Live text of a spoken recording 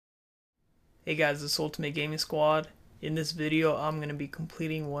Hey guys, it's Ultimate Gaming Squad. In this video, I'm going to be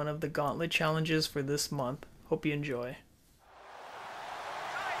completing one of the gauntlet challenges for this month. Hope you enjoy.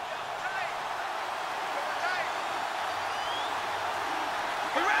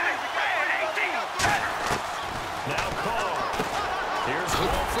 Now Carr. Here's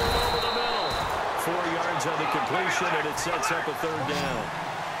Wolford over the middle. 4 yards on the completion, and it sets up a third down.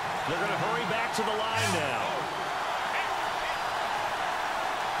 They're going to hurry back to the line now.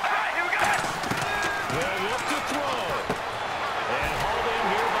 They'll look to throw. And hauled in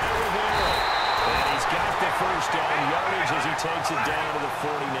here by Rivera. And he's got the first down yardage as he takes it down to the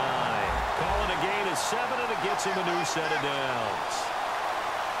 49. Calling a gain of 7, and it gets him a new set of downs.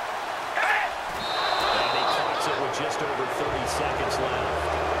 And he clocks it with just over 30 seconds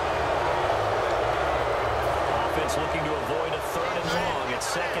left. Offense looking to avoid a third and long at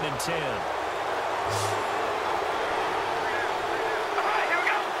 2nd and 10.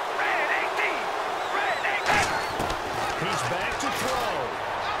 He's back to throw.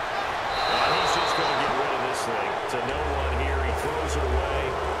 And he's just going to get rid of this thing. To no one here. He throws it away.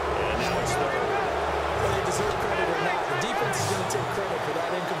 And now it's third. Whether they deserve credit or not, the defense is going to take credit for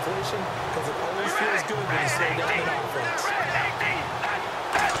that incompletion because it always feels good when you slow down an offense.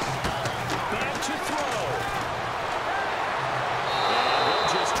 Back to throw. And he'll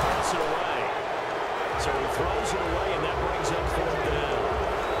just toss it away. So he throws it away, and that brings up fourth down.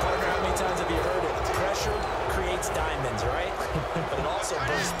 Partner, how many times have you heard it? Pressure creates diamonds, right? But it also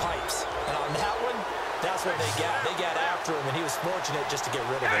bursts pipes. And on that one, that's what they got. They got after him, and he was fortunate just to get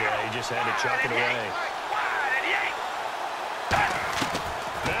rid of it. Yeah, he just had to chuck it away.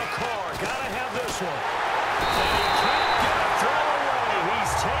 Now Carr, gotta have this one. And he can't get a throw away.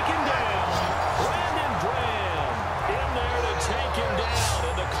 He's taken down. Brandon Graham in there to take him down,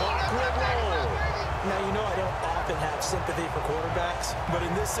 and the clock will roll. Now, you know I don't often have sympathy for quarterbacks, but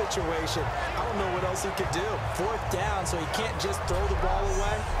in this situation, I don't know what else he could do. 4th down, so he can't just throw the ball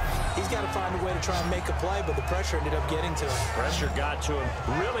away. He's got to find a way to try and make a play, but the pressure ended up getting to him. Pressure got to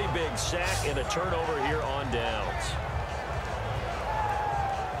him. Really big sack and a turnover here on downs.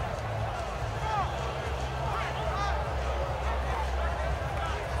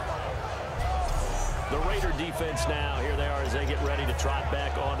 The Raider defense now, here they are as they get ready to trot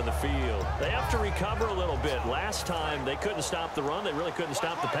back onto the field. They have to recover a little bit. Last time they couldn't stop the run. They really couldn't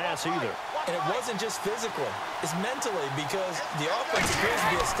stop the pass either. And it wasn't just physically. It's mentally because the offense appears to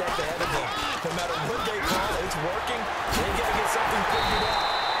be a step ahead of them. No matter what they call it, it's working. They got to get something figured out.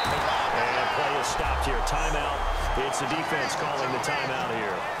 And play is stopped here. Timeout. It's the defense calling the timeout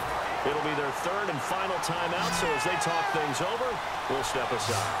here. It'll be their third and final timeout, so as they talk things over, we'll step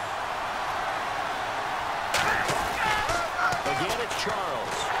aside. Again, it's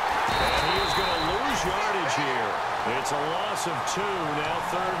Charles. And he is going to lose yardage here. It's a loss of 2, now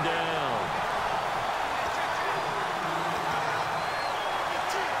 3rd down.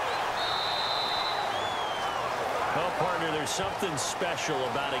 Well, partner, there's something special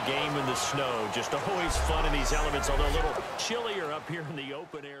about a game in the snow. Just always fun in these elements, although a little chillier up here in the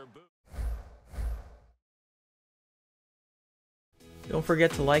open air booth. Don't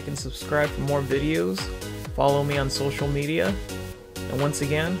forget to like and subscribe for more videos. Follow me on social media. And once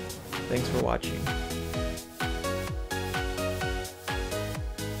again, thanks for watching.